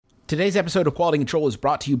Today's episode of Quality Control is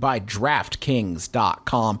brought to you by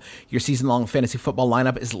DraftKings.com. Your season-long fantasy football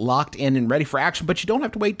lineup is locked in and ready for action, but you don't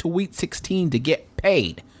have to wait till Week 16 to get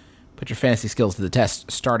paid. Put your fantasy skills to the test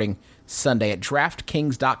starting Sunday at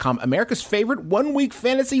DraftKings.com, America's favorite one-week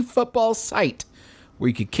fantasy football site, where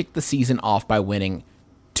you could kick the season off by winning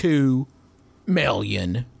 $2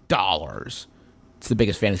 million. It's the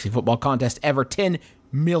biggest fantasy football contest ever. $10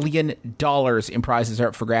 million in prizes are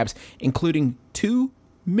up for grabs, including $2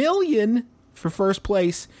 million for first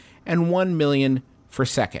place and $1 million for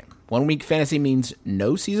second. 1 week fantasy means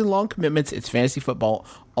no season-long commitments. It's fantasy football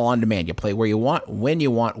on demand. You play where you want, when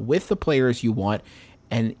you want, with the players you want,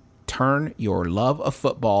 and turn your love of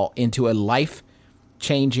football into a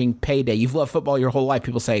life-changing payday. You've loved football your whole life.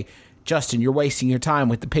 People say, Justin, you're wasting your time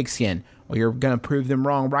with the pigskin. Well, you're going to prove them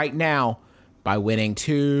wrong right now by winning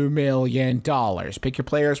 $2 million. Pick your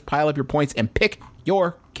players, pile up your points, and pick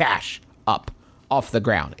your cash up off the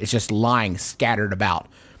ground. It's just lying scattered about.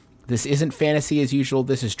 This isn't fantasy as usual.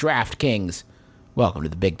 This is DraftKings. Welcome to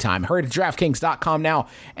the big time. Hurry to DraftKings.com now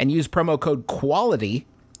and use promo code QUALITY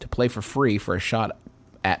to play for free for a shot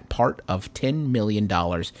at part of $10 million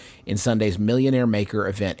in Sunday's Millionaire Maker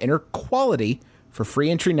event. Enter QUALITY for free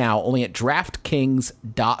entry now only at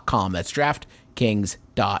DraftKings.com. That's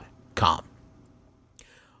DraftKings.com.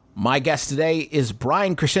 My guest today is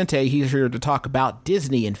Brian Crecente. He's here to talk about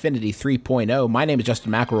Disney Infinity 3.0. My name is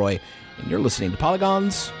Justin McElroy, and you're listening to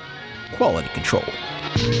Polygon's Quality Control.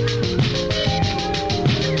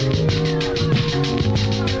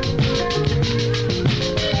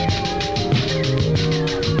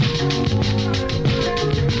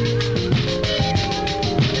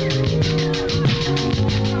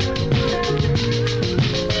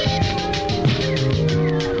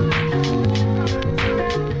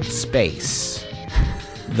 Space,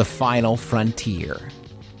 the final frontier.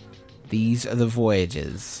 These are the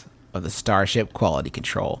voyages of the Starship Quality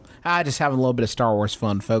Control. Just having a little bit of Star Wars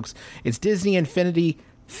fun, folks. It's Disney Infinity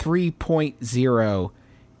 3.0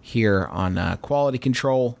 here on Quality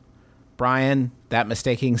Control. Brian, that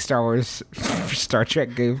mistaking Star Wars for Star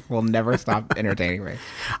Trek goof will never stop entertaining me.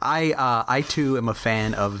 I too am a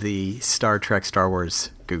fan of the Star Trek Star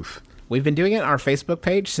Wars goof. We've been doing it on our Facebook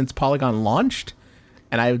page since Polygon launched.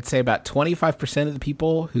 And I would say about 25% of the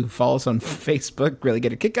people who follow us on Facebook really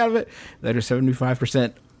get a kick out of it. The other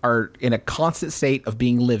 75% are in a constant state of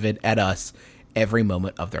being livid at us every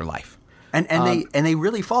moment of their life. And they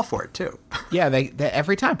really fall for it too. Yeah, they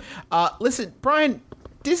every time. Listen, Brian,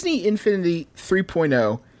 Disney Infinity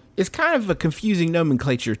 3.0 is kind of a confusing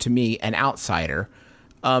nomenclature to me, an outsider.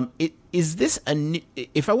 Is this a new,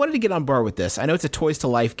 if I wanted to get on board with this, I know it's a Toys to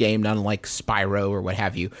Life game, not unlike Spyro or what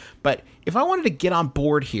have you, but if I wanted to get on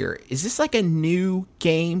board here, is this like a new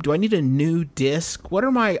game? Do I need a new disc? What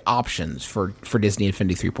are my options for Disney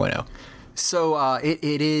Infinity 3.0? So it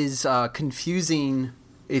is confusing.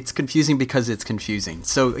 It's confusing because it's confusing.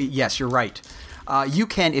 So yes, you're right. You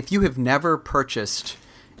can, if you have never purchased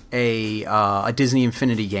a Disney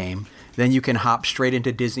Infinity game, then you can hop straight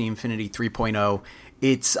into Disney Infinity 3.0.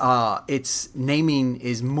 Its naming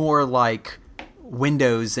is more like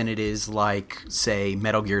Windows than it is like, say,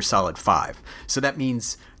 Metal Gear Solid 5. So that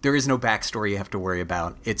means there is no backstory you have to worry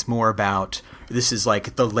about. It's more about, this is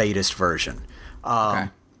like the latest version. Okay.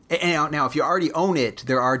 And now, if you already own it,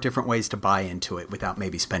 there are different ways to buy into it without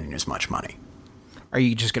maybe spending as much money. Are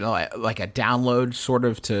you just going to like a download sort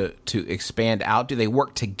of to expand out? Do they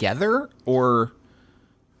work together, or...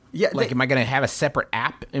 Yeah, am I going to have a separate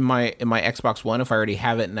app in my Xbox One if I already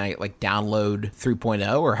have it and I download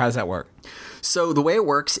 3.0, or how does that work? So the way it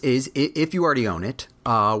works is, if you already own it,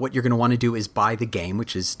 what you're going to want to do is buy the game,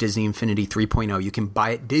 which is Disney Infinity 3.0. You can buy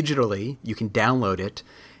it digitally, you can download it,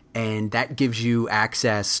 and that gives you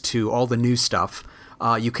access to all the new stuff.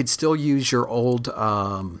 You could still use your old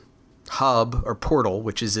hub or portal,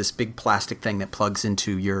 which is this big plastic thing that plugs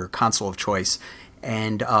into your console of choice,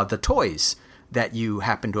 and the toys that you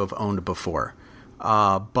happen to have owned before.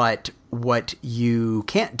 But what you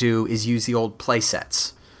can't do is use the old play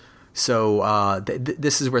sets. So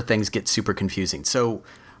this is where things get super confusing. So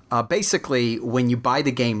basically, when you buy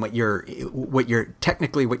the game, what you're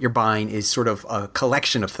buying is sort of a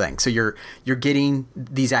collection of things. So you're getting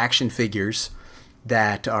these action figures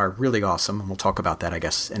that are really awesome, and we'll talk about that, I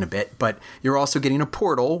guess, in a bit. But you're also getting a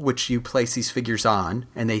portal, which you place these figures on,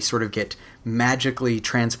 and they sort of get magically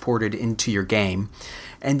transported into your game.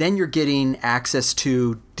 And then you're getting access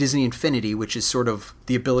to Disney Infinity, which is sort of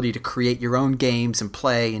the ability to create your own games and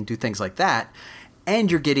play and do things like that.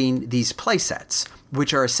 And you're getting these play sets,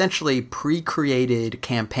 which are essentially pre-created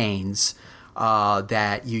campaigns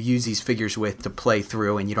that you use these figures with to play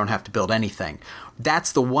through, and you don't have to build anything.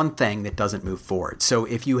 That's the one thing that doesn't move forward. So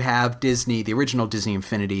if you have Disney, the original Disney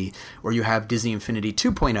Infinity, or you have Disney Infinity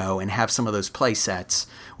 2.0 and have some of those play sets,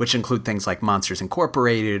 which include things like Monsters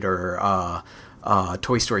Incorporated or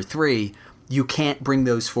Toy Story 3, you can't bring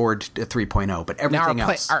those forward to 3.0. But everything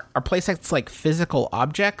else... Are play sets like physical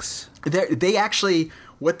objects? They actually...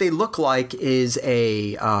 What they look like is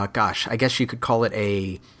a... I guess you could call it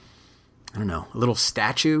a little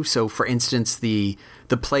statue. So, for instance, the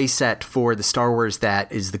play set for the Star Wars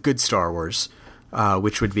that is the good Star Wars,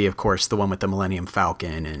 which would be, of course, the one with the Millennium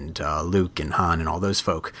Falcon and Luke and Han and all those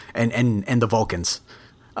folk, and the Vulcans,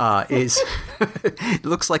 is it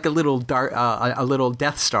looks like a little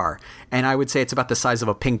Death Star, and I would say it's about the size of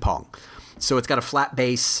a ping pong. So it's got a flat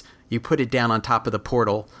base. You put it down on top of the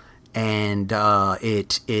portal, and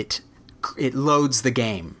it loads the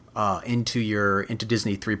game into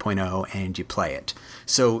Disney 3.0, and you play it.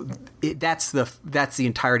 So that's the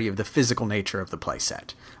entirety of the physical nature of the play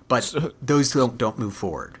set. But those don't move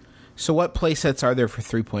forward. So what play sets are there for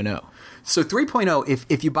 3.0? So 3.0,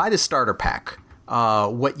 if you buy the starter pack,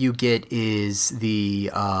 what you get is the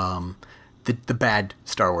bad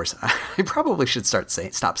Star Wars. I probably should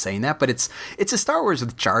stop saying that, but it's a Star Wars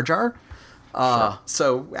with Jar Jar. Sure.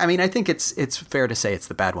 So, I mean, I think it's fair to say it's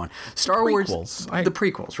the bad one. Star Wars, the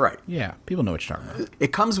prequels, right? Yeah, people know what you're talking about.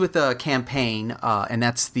 It comes with a campaign, and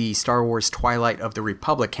that's the Star Wars Twilight of the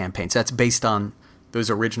Republic campaign. So that's based on those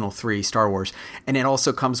original 3 Star Wars, and it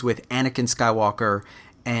also comes with Anakin Skywalker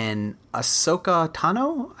and Ahsoka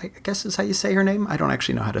Tano, I guess is how you say her name. I don't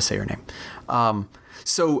actually know how to say her name.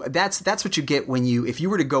 So that's what you get if you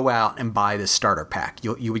were to go out and buy the starter pack.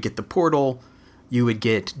 You would get the portal. You would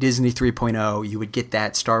get Disney 3.0, you would get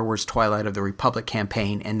that Star Wars Twilight of the Republic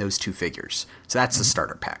campaign, and those 2 figures. So that's the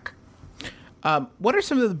starter pack. What are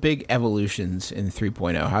some of the big evolutions in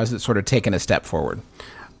 3.0? How has it sort of taken a step forward?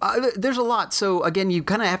 There's a lot. So, again, you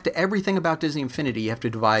kind of have to... Everything about Disney Infinity, you have to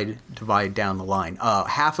divide down the line.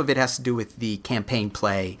 Half of it has to do with the campaign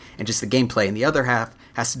play and just the gameplay, and the other half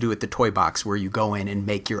has to do with the toy box, where you go in and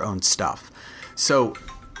make your own stuff. So,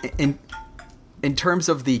 in terms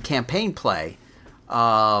of the campaign play...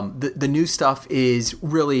 The new stuff is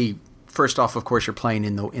really, first off, of course, you're playing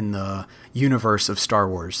in the universe of Star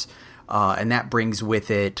Wars, and that brings with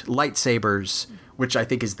it lightsabers, which I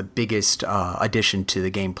think is the biggest addition to the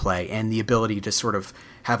gameplay, and the ability to sort of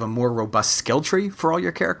have a more robust skill tree for all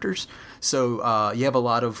your characters. So you have a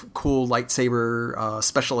lot of cool lightsaber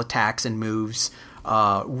special attacks and moves,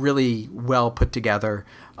 really well put together.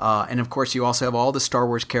 And of course, you also have all the Star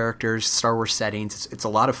Wars characters, Star Wars settings. It's a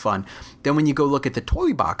lot of fun. Then when you go look at the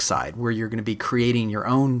toy box side, where you're going to be creating your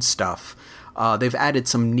own stuff, they've added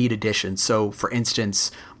some neat additions. So, for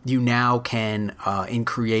instance, you now can, in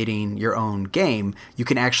creating your own game, you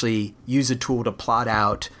can actually use a tool to plot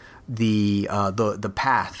out the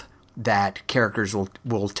path that characters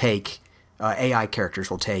will take. AI characters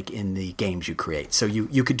will take in the games you create. So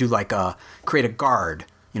you could do create a guard.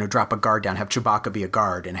 Drop a guard down, have Chewbacca be a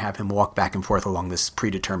guard, and have him walk back and forth along this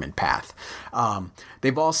predetermined path.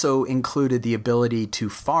 They've also included the ability to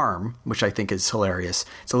farm, which I think is hilarious.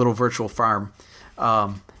 It's a little virtual farm.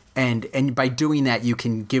 And by doing that, you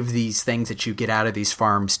can give these things that you get out of these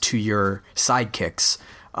farms to your sidekicks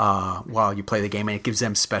while you play the game, and it gives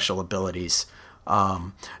them special abilities.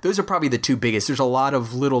 Those are probably the 2 biggest. There's a lot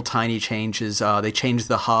of little tiny changes. They changed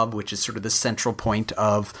the hub, which is sort of the central point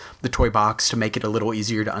of the toy box, to make it a little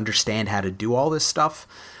easier to understand how to do all this stuff.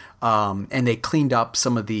 And they cleaned up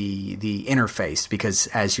some of the interface, because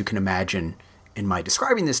as you can imagine in my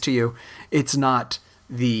describing this to you, it's not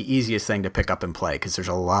the easiest thing to pick up and play, because there's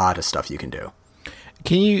a lot of stuff you can do.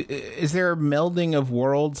 Is there a melding of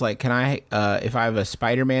worlds? Like, can I, if I have a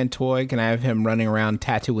Spider-Man toy, can I have him running around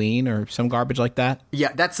Tatooine or some garbage like that?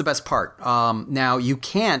 Yeah, that's the best part. Now, you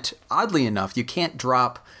can't, oddly enough, you can't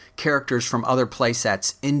drop characters from other play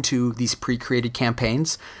sets into these pre-created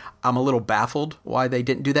campaigns. I'm a little baffled why they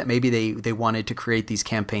didn't do that. Maybe they wanted to create these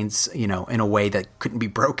campaigns, in a way that couldn't be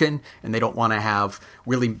broken, and they don't want to have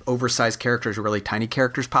really oversized characters or really tiny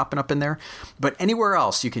characters popping up in there. But anywhere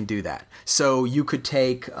else, you can do that. So you could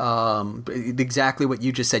take exactly what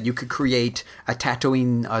you just said. You could create a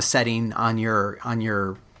Tatooine setting on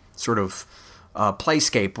your sort of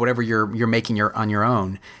playscape, whatever you're making on your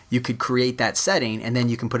own. You could create that setting, and then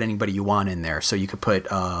you can put anybody you want in there. So you could put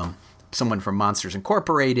someone from Monsters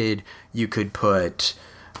Incorporated, you could put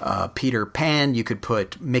Peter Pan, you could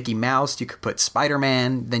put Mickey Mouse, you could put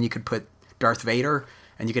Spider-Man, then you could put Darth Vader,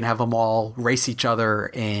 and you can have them all race each other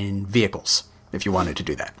in vehicles if you wanted to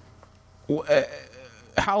do that.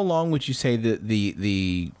 How long would you say that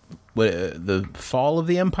the the Fall of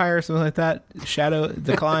the Empire, something like that.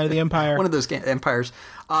 Decline of the Empire. One of those empires.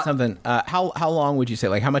 Something. How long would you say?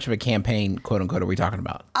 Like, how much of a campaign, quote unquote, are we talking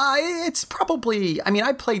about? It's probably. I mean,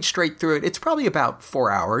 I played straight through it. It's probably about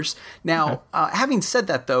 4 hours. Now, having said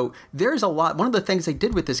that, though, there's a lot. One of the things they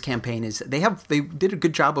did with this campaign is they did a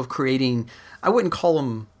good job of creating. I wouldn't call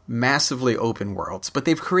them massively open worlds, but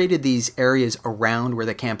they've created these areas around where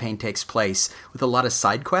the campaign takes place with a lot of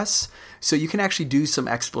side quests, so you can actually do some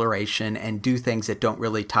exploration and do things that don't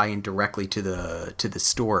really tie in directly to the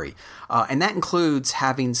story, and that includes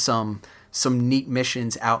having some neat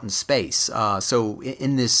missions out in space. So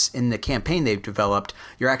in the campaign they've developed,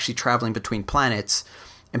 you're actually traveling between planets.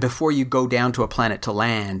 And before you go down to a planet to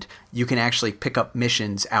land, you can actually pick up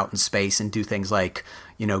missions out in space and do things like,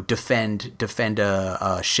 defend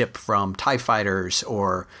a ship from TIE fighters.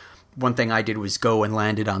 Or one thing I did was go and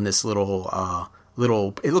landed on this little,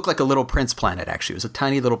 it looked like a little Prince planet, actually. It was a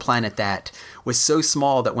tiny little planet that was so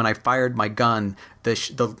small that when I fired my gun,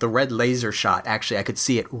 the red laser shot, actually, I could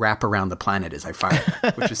see it wrap around the planet as I fired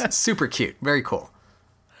it, which was super cute. Very cool.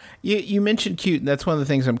 You mentioned cute, and that's one of the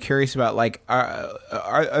things I'm curious about. Like,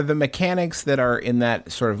 are the mechanics that are in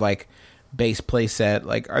that sort of like base play set,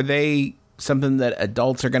 like, are they something that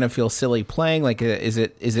adults are going to feel silly playing? Like, is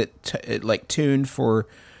it like tuned for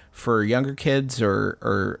younger kids,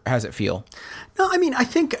 or how does it feel? No, I mean, I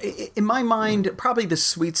think in my mind, probably the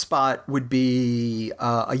sweet spot would be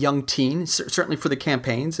a young teen. Certainly for the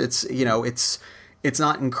campaigns, it's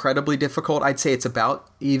not incredibly difficult. I'd say it's about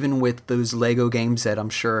even with those Lego games that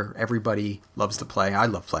I'm sure everybody loves to play. I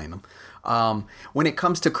love playing them. When it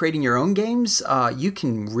comes to creating your own games, you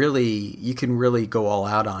can really go all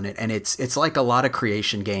out on it, and it's like a lot of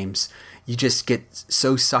creation games. You just get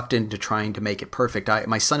so sucked into trying to make it perfect.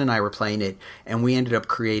 My son and I were playing it, and we ended up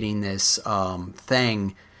creating this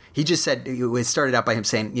thing. He just said, it started out by him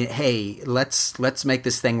saying, "Hey, let's make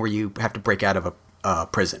this thing where you have to break out of a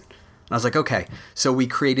prison." And I was like, okay. So we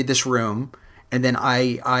created this room, and then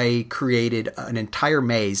I created an entire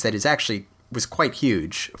maze that was quite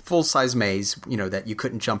huge, full-size maze, that you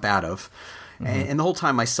couldn't jump out of. Mm-hmm. And the whole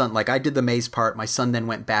time my son, like, I did the maze part, my son then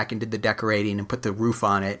went back and did the decorating and put the roof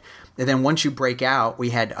on it. And then once you break out, we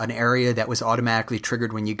had an area that was automatically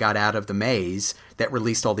triggered when you got out of the maze that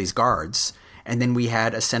released all these guards. And then we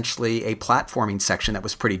had essentially a platforming section that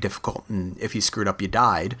was pretty difficult, and if you screwed up, you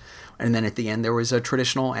died. And then at the end, there was a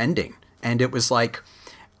traditional ending. And it was like,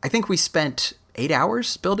 I think we spent 8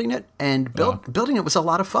 hours building it, and building it was a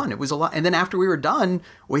lot of fun. It was a lot. And then after we were done,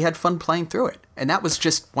 we had fun playing through it. And that was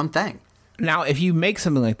just one thing. Now, if you make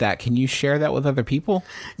something like that, can you share that with other people?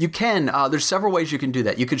 You can. There's several ways you can do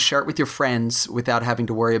that. You could share it with your friends without having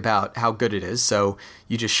to worry about how good it is. So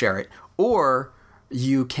you just share it. Or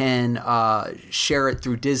you can share it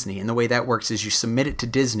through Disney. And the way that works is you submit it to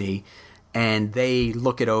Disney, and they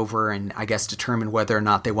look it over and I guess determine whether or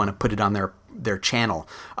not they want to put it on their channel.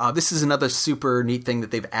 This is another super neat thing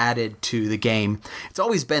that they've added to the game. It's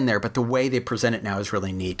always been there, but the way they present it now is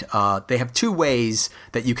really neat. They have two ways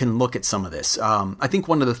that you can look at some of this. I think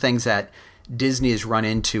one of the things that Disney has run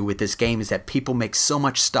into with this game is that people make so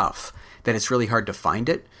much stuff that it's really hard to find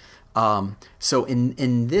it. So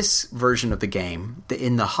in this version of the game,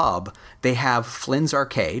 in the hub, they have Flynn's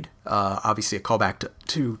Arcade, obviously a callback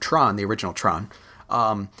to Tron, the original Tron.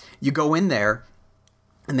 You go in there,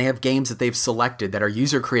 and they have games that they've selected that are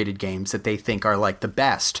user-created games that they think are like the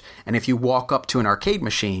best. And if you walk up to an arcade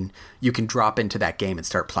machine, you can drop into that game and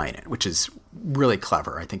start playing it, which is really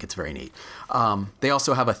clever. I think it's very neat. They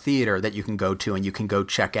also have a theater that you can go to, and you can go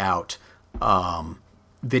check out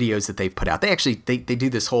videos that they've put out. They do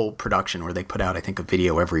this whole production where they put out, I think, a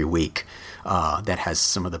video every week that has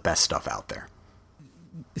some of the best stuff out there.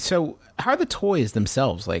 So how are the toys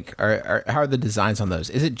themselves? Like, how are the designs on those?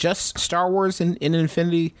 Is it just Star Wars in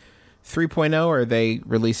Infinity 3.0, or are they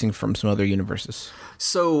releasing from some other universes?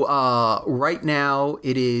 So right now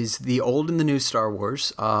it is the old and the new Star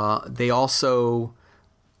Wars. They also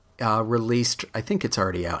released, I think it's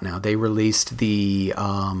already out now, they released the...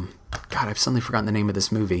 God, I've suddenly forgotten the name of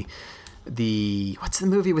this movie. What's the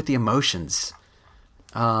movie with the emotions?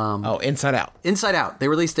 Inside Out. Inside Out. They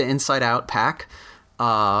released the Inside Out pack.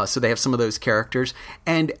 So they have some of those characters.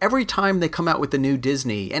 And every time they come out with the new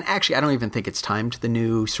Disney, and actually I don't even think it's timed, the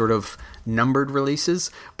new sort of numbered releases,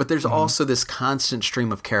 but there's also this constant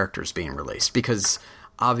stream of characters being released because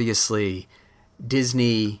obviously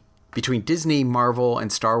between Disney, Marvel,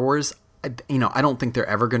 and Star Wars, I don't think they're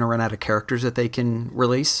ever going to run out of characters that they can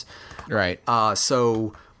release. Right.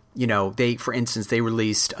 So, for instance, they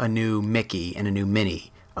released a new Mickey and a new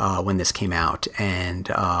Minnie when this came out, and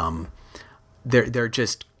they're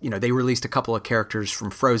just they released a couple of characters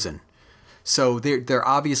from Frozen. So they're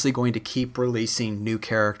obviously going to keep releasing new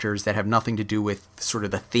characters that have nothing to do with sort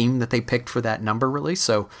of the theme that they picked for that number release.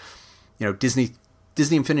 So,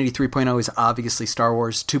 Disney Infinity 3.0 is obviously Star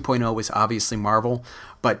Wars, 2.0 is obviously Marvel,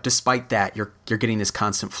 but despite that, you're getting this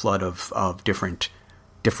constant flood of different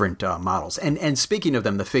models. And speaking of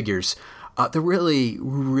them, the figures, they're really,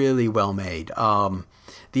 really well made.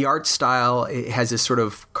 The art style, it has this sort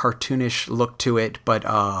of cartoonish look to it, but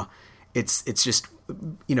it's just,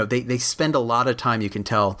 they spend a lot of time, you can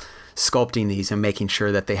tell, sculpting these and making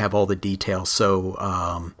sure that they have all the details.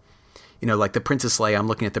 So, like the Princess Leia, I'm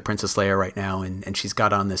looking at the Princess Leia right now, and she's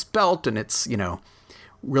got on this belt, and it's,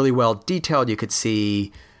 really well detailed. You could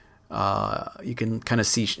see, you can kind of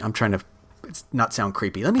see, I'm trying to not sound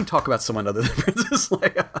creepy. Let me talk about someone other than Princess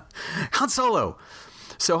Leia. Han Solo.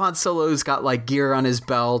 So Han Solo's got like gear on his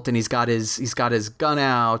belt, and he's got his gun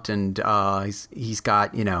out, and he's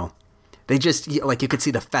got, they just, like, you could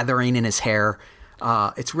see the feathering in his hair.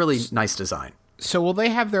 It's really nice design. So will they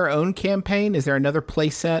have their own campaign? Is there another play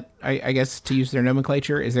set, I guess, to use their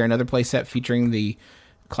nomenclature? Is there another play set featuring the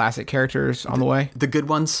classic characters on the way? The good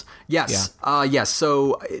ones? Yes. Yeah. Yes.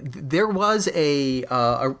 So there was the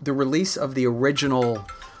release of the original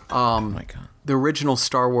oh my God. The original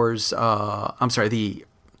Star Wars the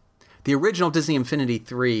original Disney Infinity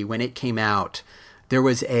 3, when it came out, there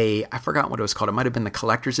was I forgot what it was called. It might have been the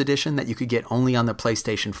collector's edition that you could get only on the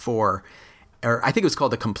PlayStation 4. Or I think it was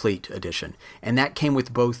called the Complete Edition, and that came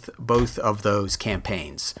with both of those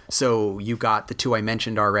campaigns. So you got the two I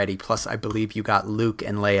mentioned already, plus I believe you got Luke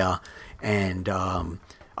and Leia, and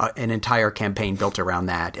an entire campaign built around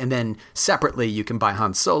that. And then separately, you can buy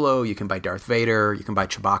Han Solo, you can buy Darth Vader, you can buy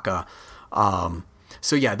Chewbacca.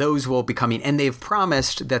 So yeah, those will be coming, and they've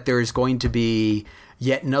promised that there is going to be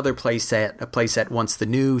yet another playset once the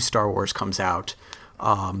new Star Wars comes out.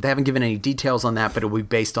 They haven't given any details on that, but it will be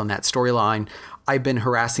based on that storyline. I've been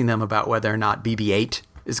harassing them about whether or not BB-8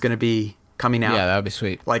 is going to be coming out. Yeah, that would be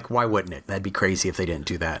sweet. Like, why wouldn't it? That'd be crazy if they didn't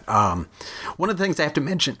do that. One of the things I have to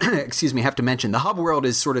mention, the Hub World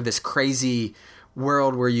is sort of this crazy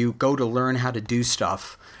world where you go to learn how to do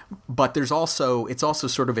stuff, but it's also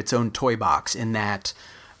sort of its own toy box in that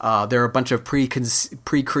there are a bunch of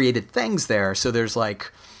pre-created things there. So there's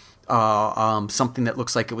like something that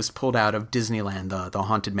looks like it was pulled out of Disneyland. The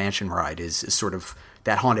Haunted Mansion ride is sort of,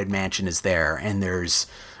 that Haunted Mansion is there, and there's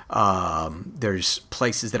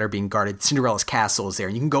places that are being guarded. Cinderella's castle is there,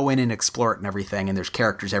 and you can go in and explore it and everything, and there's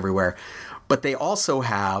characters everywhere. But they also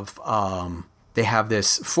have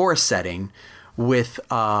this forest setting with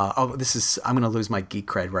I'm going to lose my geek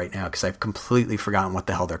cred right now because I've completely forgotten what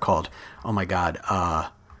the hell they're called. Oh my God.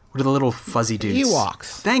 What are the little fuzzy dudes?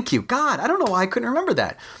 Ewoks. Thank you. God, I don't know why I couldn't remember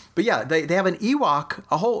that. But yeah, they have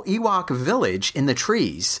a whole Ewok village in the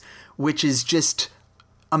trees, which is just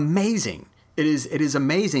amazing. It is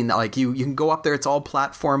amazing that, like, you can go up there. It's all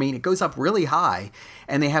platforming. It goes up really high,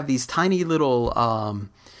 and they have these tiny little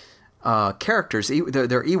characters.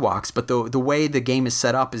 They're Ewoks, but the way the game is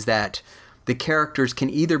set up is that the characters can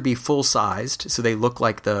either be full-sized, so they look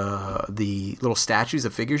like the little statues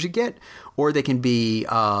of figures you get, or they can be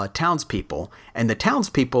townspeople. And the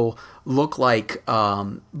townspeople look like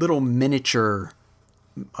little miniature,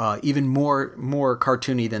 even more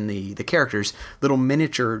cartoony than the characters, little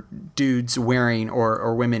miniature dudes wearing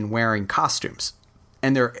or women wearing costumes.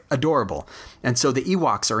 And they're adorable. And so the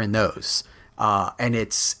Ewoks are in those. And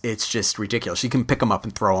it's just ridiculous. You can pick them up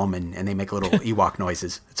and throw them, and they make little Ewok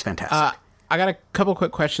noises. It's fantastic. I got a couple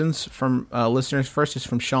quick questions from listeners. First is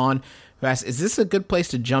from Sean, who asks, is this a good place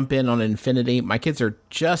to jump in on Infinity? My kids are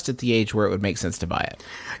just at the age where it would make sense to buy it.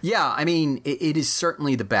 Yeah, I mean, it is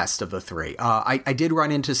certainly the best of the three. I did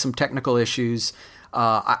run into some technical issues.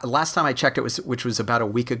 Last time I checked, which was about a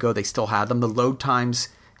week ago, they still had them. The load times,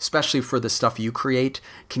 especially for the stuff you create,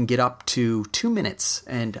 can get up to 2 minutes.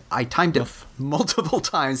 And I timed it multiple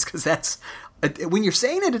times because that's... When you're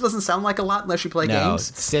saying it, it doesn't sound like a lot unless you play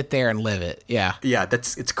games. Sit there and live it. Yeah. Yeah,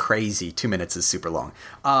 it's crazy. 2 minutes is super long.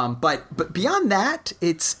 But beyond that,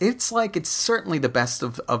 it's certainly the best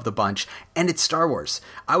of the bunch, and it's Star Wars.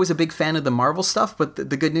 I was a big fan of the Marvel stuff, but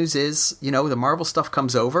the good news is, the Marvel stuff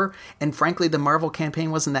comes over, and frankly, the Marvel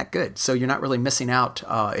campaign wasn't that good. So you're not really missing out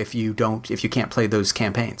if you can't play those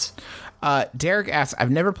campaigns. Derek asks,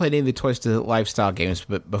 I've never played any of the Toys to Lifestyle games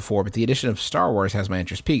before, but the addition of Star Wars has my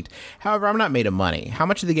interest piqued. However, I'm not made of money. How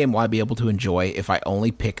much of the game will I be able to enjoy if I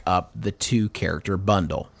only pick up the 2-character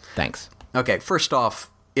bundle? Thanks. Okay, first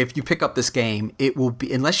off, if you pick up this game, it will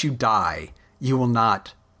be, unless you die, you will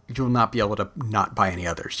not be able to not buy any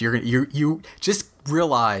others. You just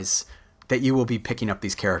realize that you will be picking up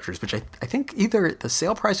these characters, which I think either the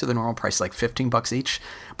sale price or the normal price is like $15 each.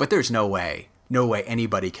 But there's no way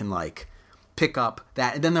anybody can like pick up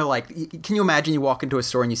that. And then they're like, can you imagine you walk into a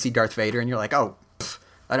store and you see Darth Vader and you're like, oh,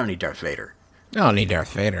 I don't need Darth Vader. I don't need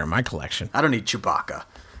Darth Vader in my collection. I don't need Chewbacca.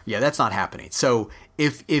 Yeah, that's not happening. So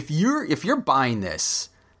if you're buying this,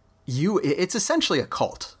 it's essentially a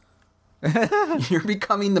cult. You're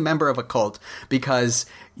becoming the member of a cult because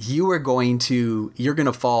you're going to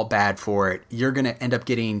fall bad for it. You're going to end up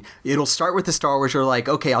it'll start with the Star Wars. You're like,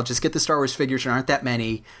 okay, I'll just get the Star Wars figures. There aren't that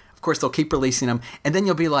many. Of course, they'll keep releasing them. And then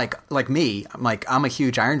you'll be like me. I'm a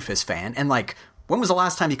huge Iron Fist fan. And like, when was the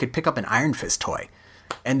last time you could pick up an Iron Fist toy?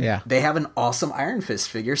 And they have an awesome Iron Fist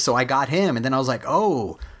figure. So I got him. And then I was like,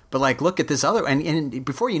 oh, but like, look at this other. And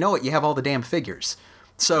before you know it, you have all the damn figures.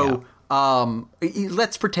 So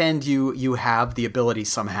let's pretend you have the ability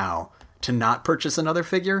somehow to not purchase another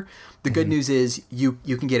figure. The good news is you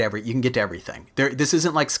can get to everything. This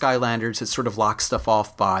isn't like Skylanders that sort of locks stuff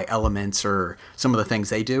off by elements or some of the things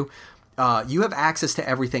they do. You have access to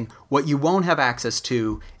everything. What you won't have access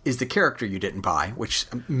to is the character you didn't buy, which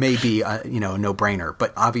may be a no-brainer.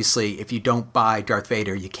 But obviously, if you don't buy Darth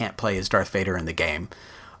Vader, you can't play as Darth Vader in the game.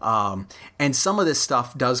 And some of this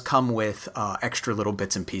stuff does come with extra little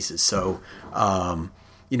bits and pieces. So,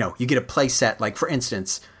 you get a play set. Like, for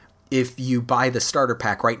instance, if you buy the starter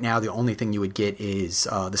pack right now, the only thing you would get is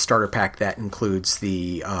the starter pack that includes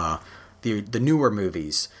the newer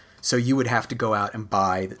movies. So you would have to go out and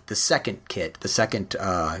buy the second kit, the second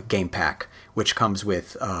game pack, which comes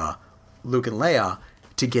with Luke and Leia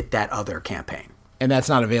to get that other campaign. And that's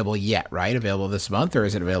not available yet, right? Available this month, or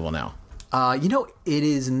is it available now? It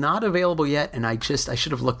is not available yet, and I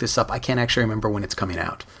should have looked this up. I can't actually remember when it's coming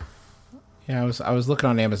out. Yeah, I was looking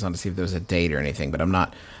on Amazon to see if there was a date or anything, but I'm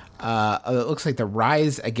not. It looks like the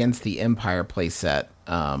Rise Against the Empire playset,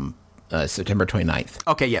 September 29th.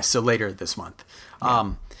 Okay, yes, so later this month.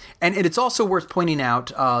 Yeah. And it's also worth pointing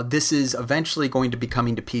out, this is eventually going to be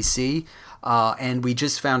coming to PC, and we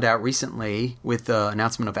just found out recently with the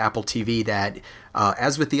announcement of Apple TV that,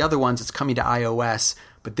 as with the other ones, it's coming to iOS,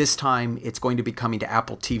 but this time it's going to be coming to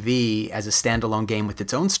Apple TV as a standalone game with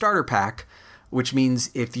its own starter pack, which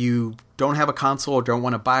means if you don't have a console or don't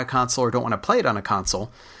want to buy a console or don't want to play it on a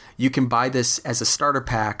console, you can buy this as a starter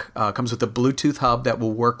pack. Comes with a Bluetooth hub that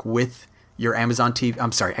will work with your Amazon TV.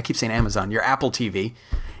 I'm sorry, I keep saying Amazon, your Apple TV.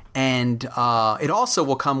 And it also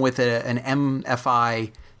will come with an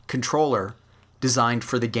MFI controller designed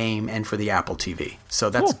for the game and for the Apple TV.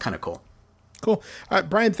 So that's kind of cool. Cool.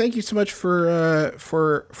 Brian, thank you so much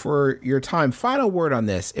for your time. Final word on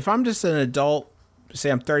this. If I'm just an adult,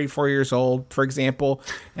 say I'm 34 years old, for example,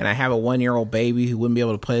 and I have a 1-year-old baby who wouldn't be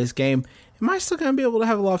able to play this game, am I still going to be able to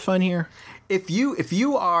have a lot of fun here? If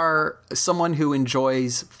you are someone who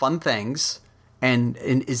enjoys fun things and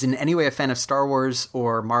is in any way a fan of Star Wars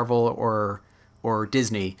or Marvel or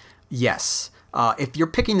Disney, yes. If you're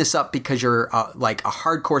picking this up because you're like a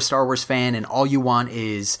hardcore Star Wars fan and all you want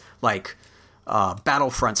is like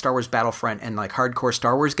Battlefront, Star Wars Battlefront, and like hardcore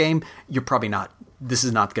Star Wars game, you're probably not. This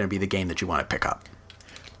is not going to be the game that you want to pick up.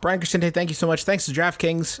 Brian Crecente, thank you so much. Thanks to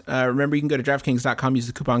DraftKings. Remember, you can go to DraftKings.com, use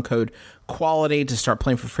the coupon code QUALITY to start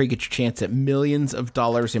playing for free. Get your chance at millions of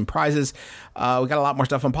dollars in prizes. We got a lot more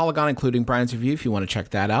stuff on Polygon, including Brian's review, if you want to check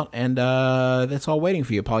that out. And that's all waiting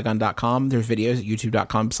for you. Polygon.com. There's videos at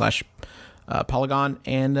youtube.com/Polygon.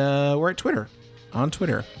 And we're at Twitter. On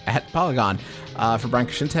Twitter, at Polygon. For Brian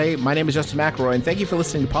Crecente, my name is Justin McElroy, and thank you for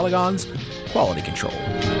listening to Polygon's Quality Control.